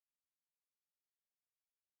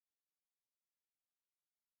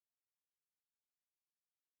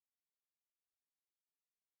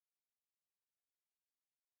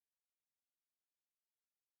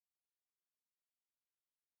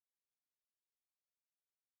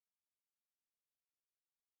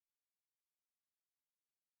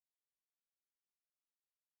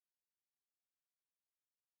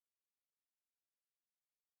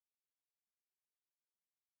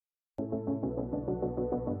You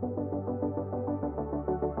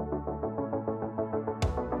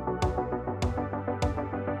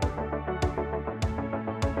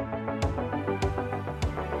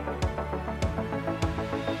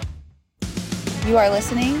are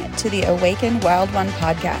listening to the Awakened Wild One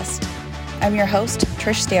podcast. I'm your host,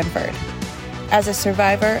 Trish Stanford. As a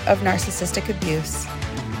survivor of narcissistic abuse,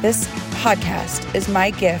 this podcast is my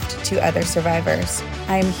gift to other survivors.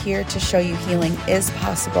 I am here to show you healing is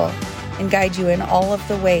possible and guide you in all of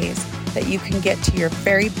the ways that you can get to your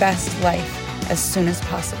very best life as soon as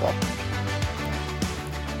possible.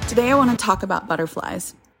 Today I want to talk about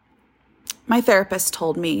butterflies. My therapist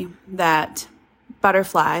told me that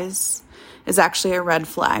butterflies is actually a red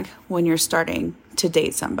flag when you're starting to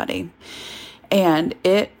date somebody. And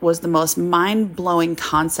it was the most mind-blowing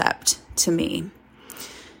concept to me.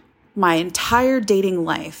 My entire dating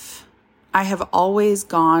life, I have always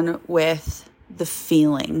gone with the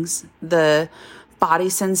feelings, the body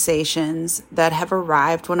sensations that have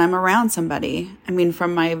arrived when I'm around somebody. I mean,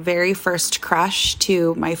 from my very first crush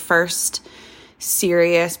to my first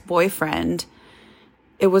serious boyfriend,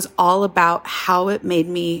 it was all about how it made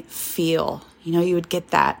me feel. You know, you would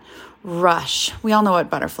get that rush. We all know what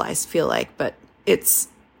butterflies feel like, but it's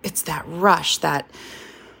that rush, that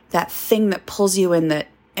thing that pulls you in. That,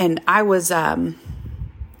 and I was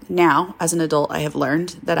now as an adult, I have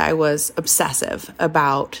learned that I was obsessive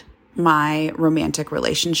about my romantic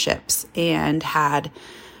relationships and had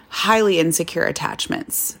highly insecure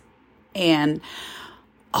attachments, and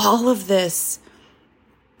all of this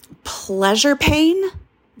pleasure pain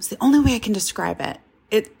was the only way I can describe it.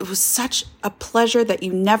 It was such a pleasure that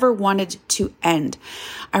you never wanted to end.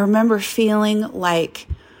 I remember feeling like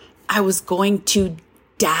I was going to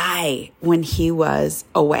die when he was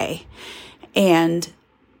away. And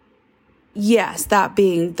yes, that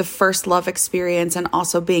being the first love experience and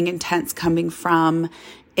also being intense coming from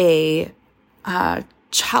a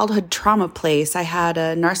childhood trauma place. I had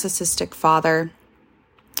a narcissistic father,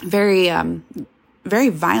 very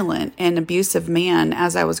violent and abusive man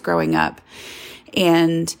as I was growing up.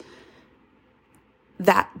 And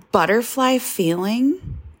that butterfly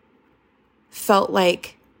feeling felt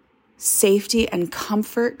like safety and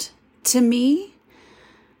comfort to me.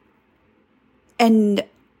 And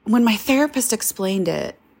when my therapist explained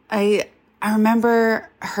it, I remember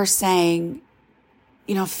her saying,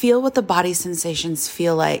 you know, feel what the body sensations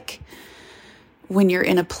feel like when you're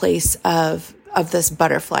in a place of this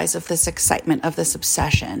butterflies, of this excitement, of this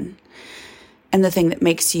obsession, and the thing that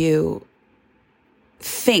makes you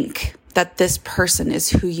think that this person is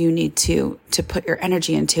who you need to put your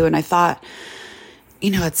energy into. And I thought, you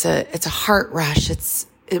know, it's a heart rush. It's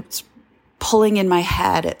pulling in my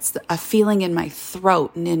head. It's a feeling in my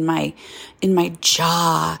throat and in my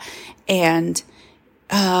jaw, and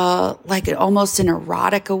like almost an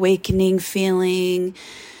erotic awakening feeling.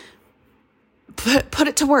 Put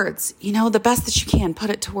it to words, you know, the best that you can, put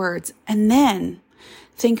it to words. And then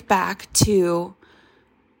think back to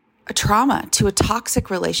a trauma, to a toxic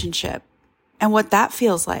relationship and what that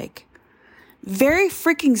feels like. Very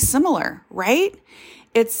freaking similar, right?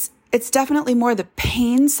 It's definitely more the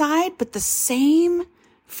pain side, but the same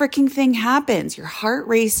freaking thing happens. Your heart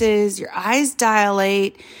races, your eyes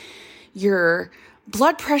dilate, your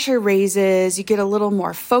blood pressure raises, you get a little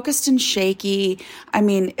more focused and shaky. I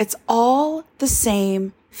mean, it's all the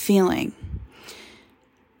same feeling.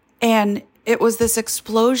 And it was this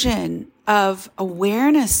explosion of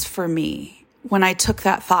awareness for me when I took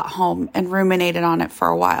that thought home and ruminated on it for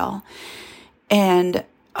a while. And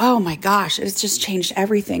oh my gosh, it's just changed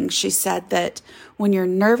everything. She said that when your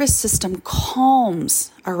nervous system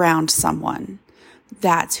calms around someone,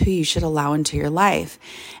 that's who you should allow into your life.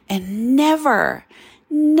 And never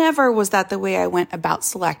was that the way I went about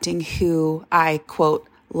selecting who I, quote,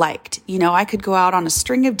 liked. You know, I could go out on a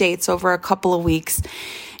string of dates over a couple of weeks,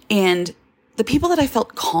 and the people that I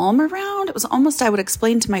felt calm around, it was almost, I would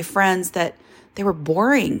explain to my friends that they were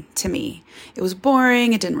boring to me. It was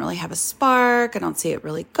boring. It didn't really have a spark. I don't see it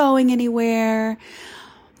really going anywhere.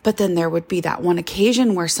 But then there would be that one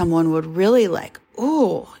occasion where someone would really like,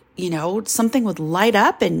 oh, you know, something would light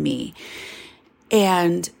up in me.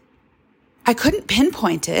 And I couldn't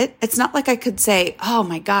pinpoint it. It's not like I could say, oh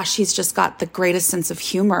my gosh, he's just got the greatest sense of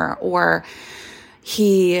humor, or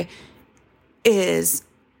he is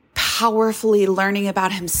powerfully learning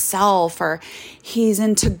about himself, or he's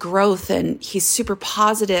into growth and he's super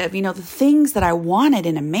positive. You know, the things that I wanted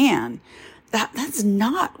in a man, that's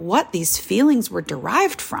not what these feelings were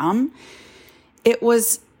derived from. It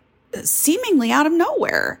was seemingly out of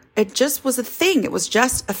nowhere. It just was a thing. It was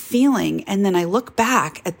just a feeling. And then I look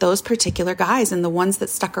back at those particular guys and the ones that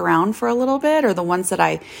stuck around for a little bit, or the ones that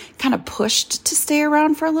I kind of pushed to stay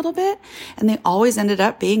around for a little bit. And they always ended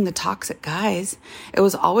up being the toxic guys. It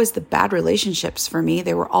was always the bad relationships for me.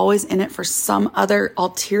 They were always in it for some other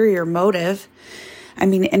ulterior motive. I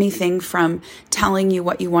mean, anything from telling you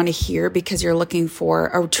what you want to hear because you're looking for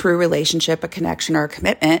a true relationship, a connection, or a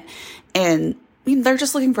commitment. And they're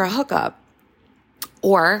just looking for a hookup.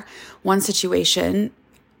 Or one situation,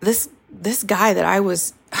 this guy that I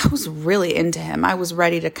was really into him. I was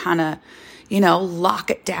ready to kind of, lock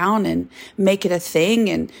it down and make it a thing.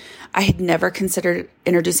 And I had never considered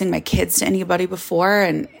introducing my kids to anybody before.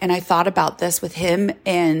 And I thought about this with him,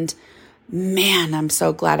 and man, I'm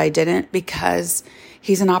so glad I didn't, because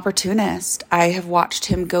he's an opportunist. I have watched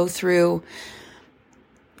him go through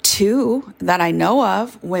 2 that I know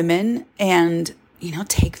of, women, and,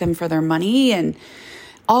 take them for their money and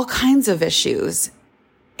all kinds of issues.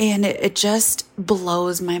 And it just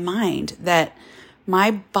blows my mind that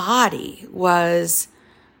my body was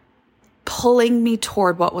pulling me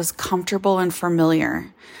toward what was comfortable and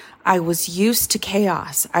familiar. I was used to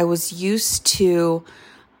chaos. I was used to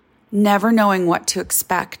never knowing what to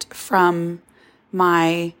expect from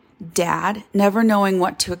my dad, never knowing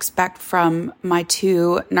what to expect from my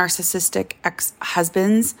 2 narcissistic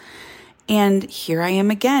ex-husbands. And here I am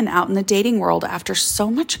again out in the dating world after so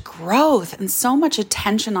much growth and so much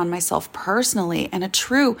attention on myself personally, and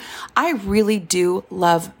I really do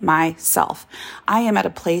love myself. I am at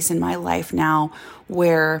a place in my life now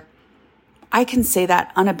where I can say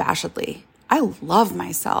that unabashedly. I love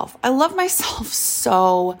myself. I love myself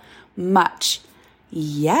so much,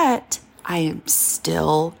 yet I am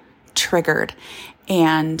still triggered,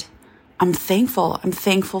 and I'm thankful. I'm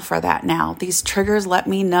thankful for that now. These triggers let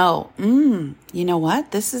me know, you know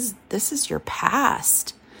what? This is your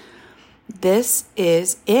past. This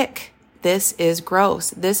is ick. This is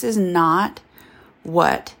gross. This is not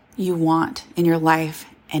what you want in your life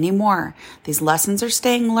anymore. These lessons are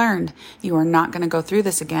staying learned. You are not going to go through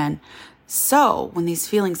this again. So when these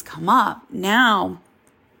feelings come up, now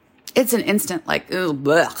it's an instant like, ooh,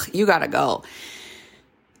 blech, you gotta go.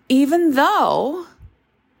 Even though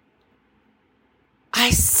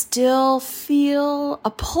I still feel a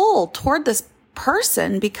pull toward this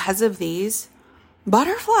person because of these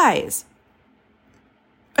butterflies.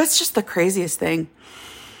 It's just the craziest thing.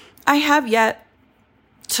 I have yet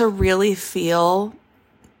to really feel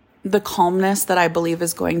the calmness that I believe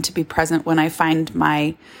is going to be present when I find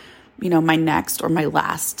my next or my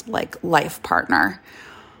last life partner.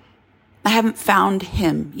 I haven't found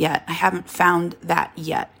him yet. I haven't found that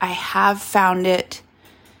yet. I have found it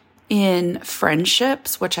in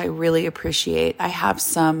friendships, which I really appreciate. I have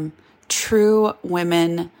some true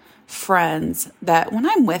women friends that when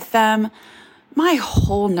I'm with them, my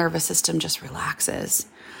whole nervous system just relaxes.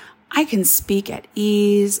 I can speak at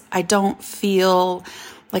ease. I don't feel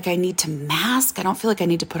like I need to mask. I don't feel like I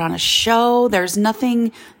need to put on a show. There's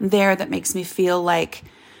nothing there that makes me feel like,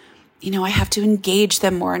 I have to engage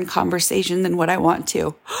them more in conversation than what I want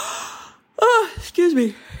to. Oh, excuse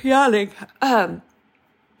me, yawning.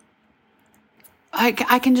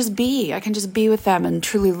 I can just be with them and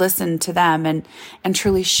truly listen to them and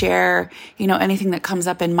truly share, anything that comes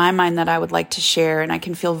up in my mind that I would like to share. And I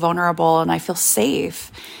can feel vulnerable and I feel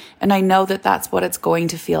safe. And I know that that's what it's going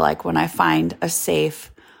to feel like when I find a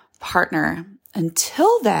safe partner.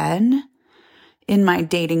 Until then, in my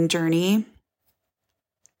dating journey,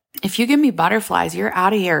 if you give me butterflies, you're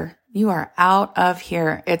out of here. You are out of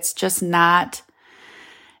here. It's not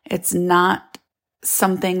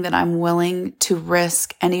something that I'm willing to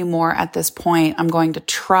risk anymore at this point. I'm going to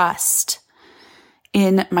trust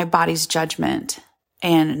in my body's judgment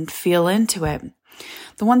and feel into it.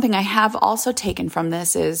 The one thing I have also taken from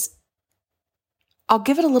this is I'll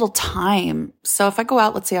give it a little time. So if I go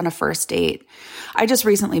out, let's say on a first date, I just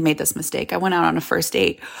recently made this mistake. I went out on a first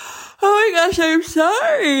date. Oh my gosh, I'm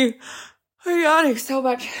sorry. I'm yawning so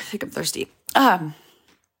much. I think I'm thirsty. I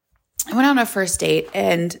went out on a first date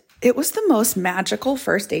and it was the most magical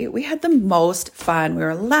first date. We had the most fun. We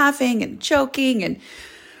were laughing and joking and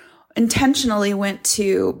intentionally went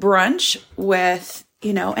to brunch with,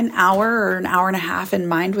 an hour or an hour and a half in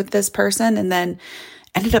mind with this person, and then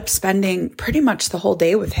ended up spending pretty much the whole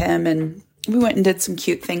day with him. And we went and did some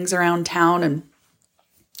cute things around town, and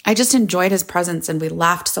I just enjoyed his presence, and we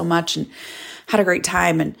laughed so much and had a great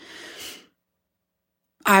time. And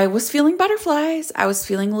I was feeling butterflies. I was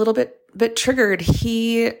feeling a little bit triggered.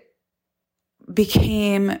 He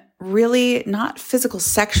became really not physical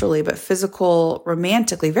sexually, but physical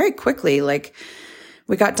romantically very quickly. Like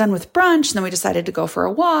we got done with brunch and then we decided to go for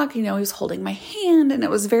a walk. He was holding my hand and it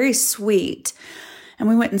was very sweet. And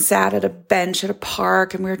we went and sat at a bench at a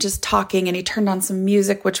park and we were just talking, and he turned on some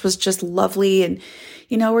music, which was just lovely. And,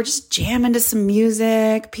 we're just jamming to some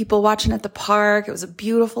music, people watching at the park. It was a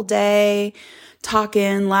beautiful day,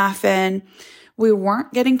 talking, laughing. We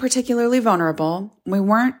weren't getting particularly vulnerable. We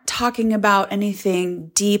weren't talking about anything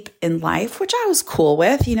deep in life, which I was cool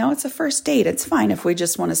with. It's a first date. It's fine if we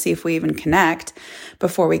just want to see if we even connect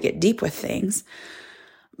before we get deep with things.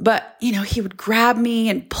 But, he would grab me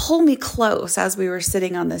and pull me close as we were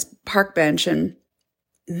sitting on this park bench. And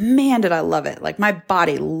man, did I love it. Like, my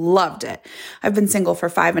body loved it. I've been single for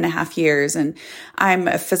 5.5 years and I'm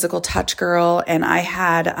a physical touch girl, and I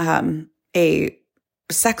had a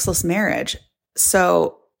sexless marriage.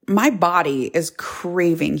 So my body is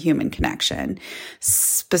craving human connection,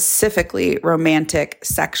 specifically romantic,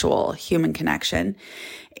 sexual human connection.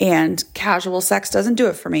 And casual sex doesn't do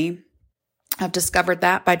it for me. I've discovered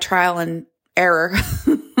that by trial and error.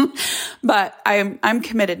 But I'm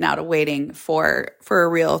committed now to waiting for a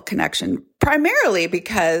real connection, primarily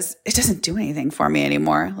because it doesn't do anything for me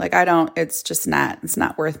anymore. Like, it's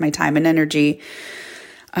not worth my time and energy.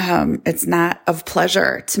 It's not of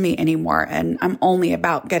pleasure to me anymore. And I'm only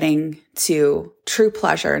about getting to true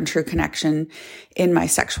pleasure and true connection in my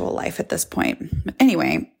sexual life at this point. But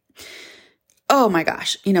anyway, oh my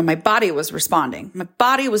gosh, my body was responding. My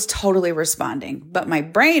body was totally responding, but my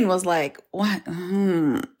brain was like, what?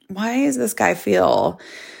 Why does this guy feel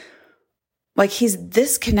like he's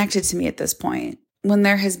this connected to me at this point when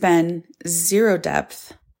there has been zero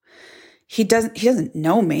depth? He doesn't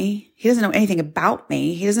know me. He doesn't know anything about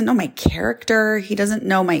me. He doesn't know my character. He doesn't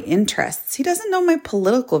know my interests. He doesn't know my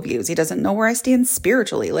political views. He doesn't know where I stand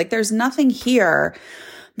spiritually. Like, there's nothing here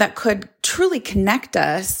that could truly connect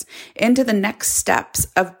us into the next steps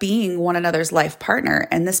of being one another's life partner.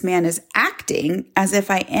 And this man is acting as if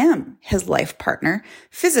I am his life partner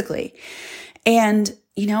physically. And,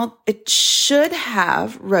 it should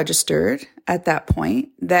have registered at that point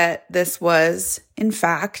that this was, in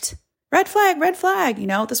fact, red flag,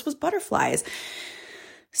 this was butterflies.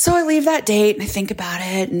 So I leave that date and I think about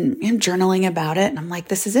it and I'm journaling about it. And I'm like,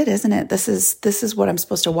 this is it, isn't it? This is what I'm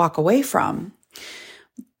supposed to walk away from.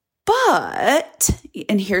 But,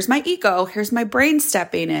 and here's my ego, here's my brain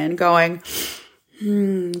stepping in going,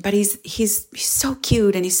 but he's so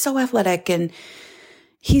cute and he's so athletic and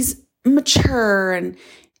he's mature and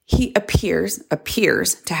he appears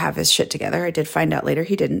to have his shit together. I did find out later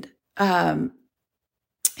he didn't.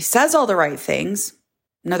 He says all the right things.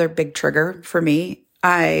 Another big trigger for me.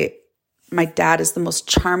 My dad is the most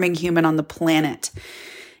charming human on the planet.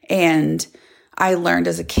 And I learned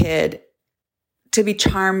as a kid to be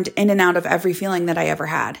charmed in and out of every feeling that I ever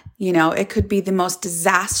had. It could be the most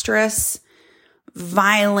disastrous,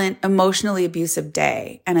 violent, emotionally abusive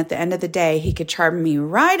day. And at the end of the day, he could charm me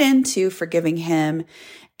right into forgiving him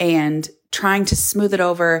and trying to smooth it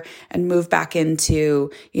over and move back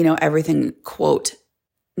into, everything, quote,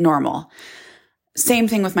 normal. Same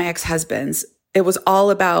thing with my ex-husbands. It was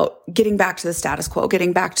all about getting back to the status quo,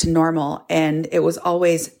 getting back to normal. And it was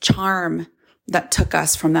always charm that took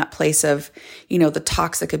us from that place of, the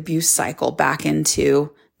toxic abuse cycle back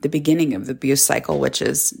into the beginning of the abuse cycle, which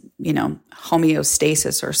is,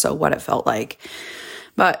 homeostasis or so what it felt like.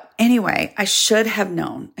 But anyway, I should have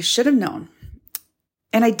known.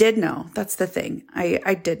 And I did know. That's the thing.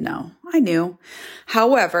 I did know. I knew.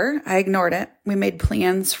 However, I ignored it. We made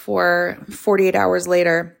plans for 48 hours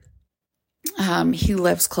later. He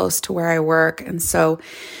lives close to where I work. And so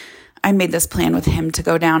I made this plan with him to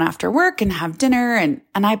go down after work and have dinner. And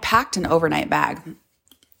I packed an overnight bag.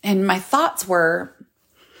 And my thoughts were,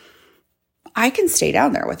 I can stay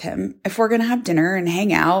down there with him. If we're going to have dinner and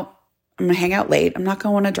hang out, I'm going to hang out late. I'm not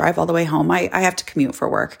going to drive all the way home. I have to commute for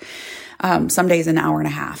work. Some days an hour and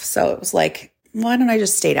a half. So it was like, why don't I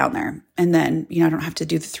just stay down there? And then, I don't have to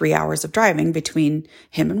do the 3 hours of driving between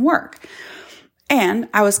him and work. And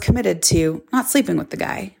I was committed to not sleeping with the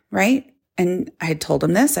guy, right? And I had told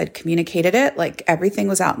him this. I'd communicated it. Like, everything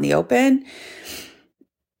was out in the open.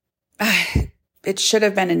 It should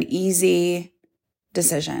have been an easy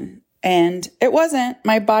decision. And it wasn't.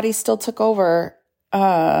 My body still took over.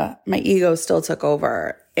 My ego still took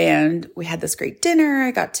over. And we had this great dinner.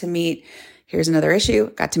 I got to meet, here's another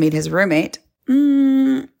issue, got to meet his roommate.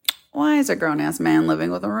 Why is a grown-ass man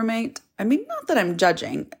living with a roommate? I mean, not that I'm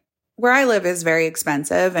judging. Where I live is very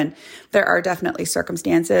expensive, and there are definitely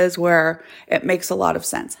circumstances where it makes a lot of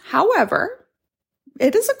sense. However,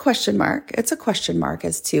 it is a question mark. It's a question mark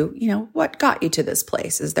as to, what got you to this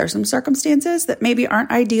place? Is there some circumstances that maybe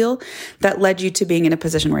aren't ideal that led you to being in a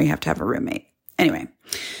position where you have to have a roommate? Anyway,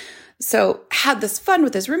 so had this fun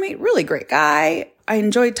with his roommate, really great guy. I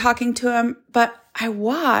enjoyed talking to him, but I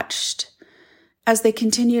watched as they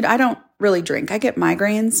continued. I don't really drink. I get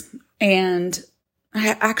migraines, and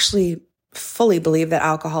I actually fully believe that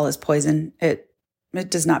alcohol is poison. It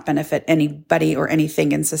does not benefit anybody or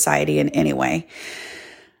anything in society in any way.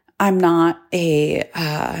 I'm not a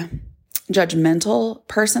judgmental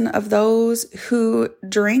person of those who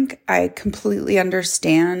drink. I completely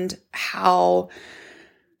understand how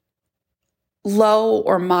low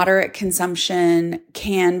or moderate consumption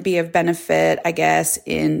can be of benefit, I guess,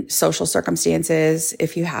 in social circumstances.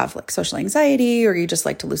 If you have like social anxiety or you just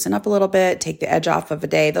like to loosen up a little bit, take the edge off of a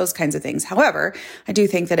day, those kinds of things. However, I do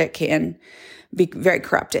think that it can be very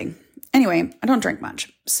corrupting. Anyway, I don't drink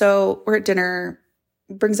much. So we're at dinner,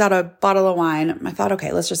 brings out a bottle of wine. I thought,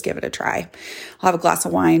 okay, let's just give it a try. I'll have a glass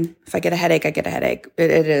of wine. If I get a headache, I get a headache.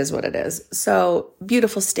 It is what it is. So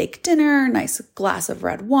beautiful steak dinner, nice glass of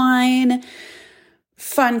red wine,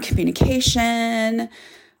 fun communication,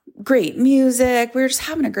 great music. We were just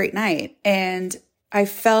having a great night. And I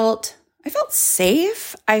felt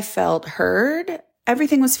safe. I felt heard.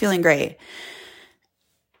 Everything was feeling great.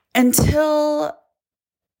 Until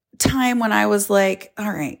time when I was like,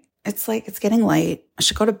 all right, it's getting late. I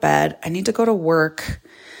should go to bed. I need to go to work.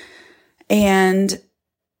 And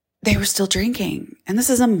they were still drinking. And this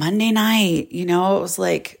is a Monday night, it was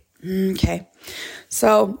like, okay.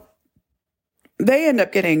 So they end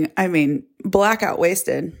up getting, blackout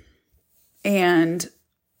wasted. And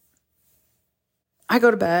I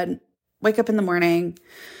go to bed, wake up in the morning,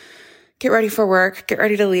 get ready for work, get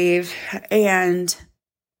ready to leave. And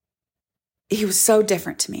he was so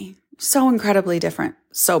different to me. So incredibly different,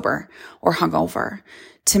 sober or hungover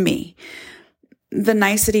to me. The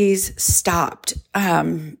niceties stopped.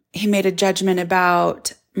 He made a judgment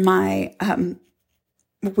about my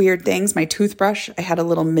weird things, my toothbrush. I had a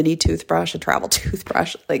little mini toothbrush, a travel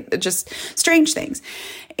toothbrush, like just strange things.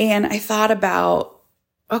 And I thought about,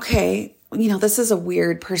 okay, this is a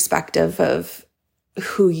weird perspective of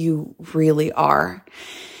who you really are.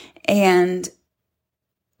 And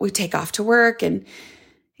we take off to work, and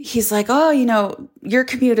he's like, oh, your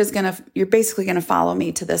commute is you're basically going to follow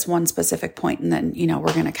me to this one specific point, and then,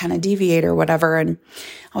 we're going to kind of deviate or whatever. And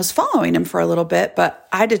I was following him for a little bit, but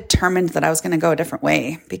I determined that I was going to go a different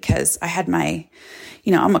way because I had my,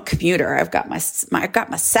 I'm a commuter. I've got my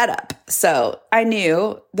setup. So I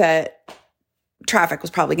knew that traffic was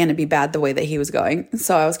probably going to be bad the way that he was going.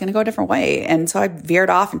 So I was going to go a different way. And so I veered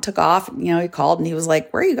off and took off. He called and he was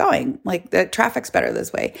like, where are you going? Like, the traffic's better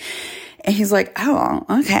this way. And he's like, oh,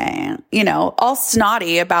 okay. All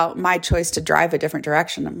snotty about my choice to drive a different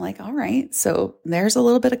direction. I'm like, all right. So there's a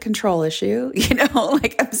little bit of control issue,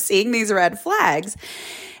 like I'm seeing these red flags.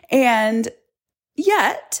 And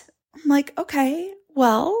yet I'm like, okay,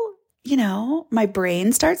 well, my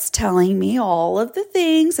brain starts telling me all of the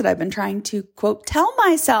things that I've been trying to, quote, tell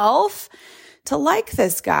myself to like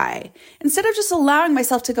this guy, instead of just allowing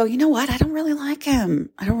myself to go, you know what? I don't really like him.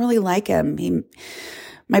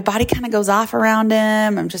 My body kind of goes off around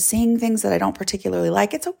him. I'm just seeing things that I don't particularly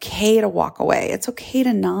like. It's okay to walk away. It's okay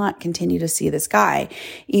to not continue to see this guy,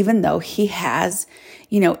 even though he has,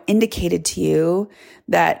 indicated to you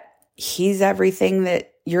that he's everything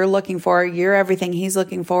that you're looking for. You're everything he's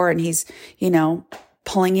looking for. And he's,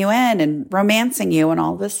 pulling you in and romancing you and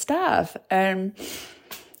all this stuff. And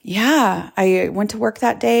yeah, I went to work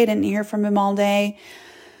that day. Didn't hear from him all day.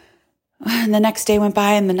 And the next day went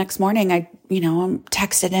by, and the next morning I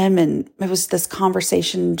texted him, and it was this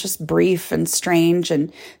conversation, just brief and strange,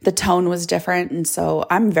 and the tone was different. And so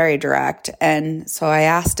I'm very direct. And so I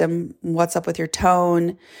asked him, what's up with your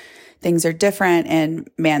tone? Things are different. And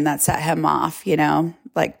man, that set him off,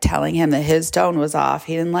 like telling him that his tone was off.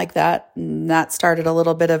 He didn't like that. And that started a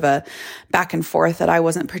little bit of a back and forth that I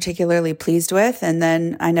wasn't particularly pleased with. And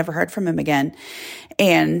then I never heard from him again.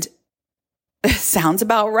 And it sounds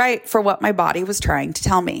about right for what my body was trying to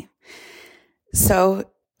tell me.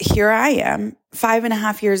 So here I am,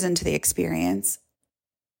 5.5 years into the experience,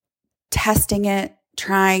 testing it,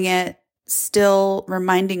 trying it, still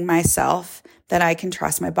reminding myself that I can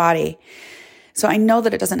trust my body. So I know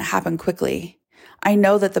that it doesn't happen quickly. I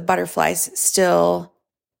know that the butterflies still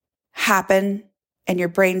happen and your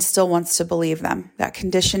brain still wants to believe them. That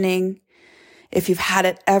conditioning, if you've had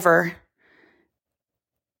it ever,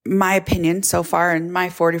 my opinion so far in my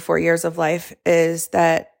 44 years of life is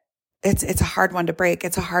that it's a hard one to break.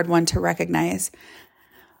 It's a hard one to recognize.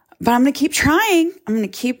 But I'm going to keep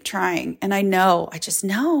trying. And I just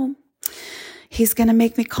know he's going to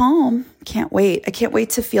make me calm. Can't wait. I can't wait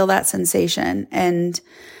to feel that sensation. And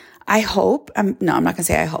I hope, I'm not going to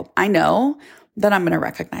say I hope. I know then I'm going to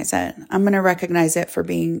recognize it. I'm going to recognize it for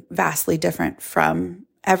being vastly different from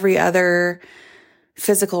every other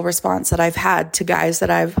physical response that I've had to guys that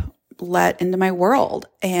I've let into my world.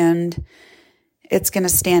 And it's going to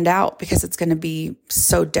stand out because it's going to be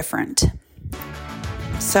so different.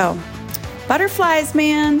 So, butterflies,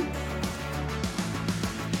 man.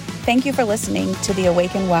 Thank you for listening to the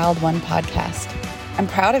Awaken Wild One podcast. I'm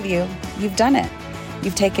proud of you. You've done it.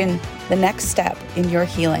 You've taken the next step in your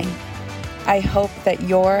healing. I hope that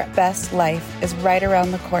your best life is right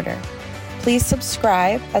around the corner. Please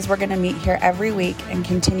subscribe as we're going to meet here every week and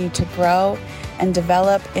continue to grow and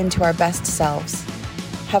develop into our best selves.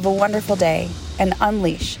 Have a wonderful day and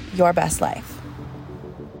unleash your best life.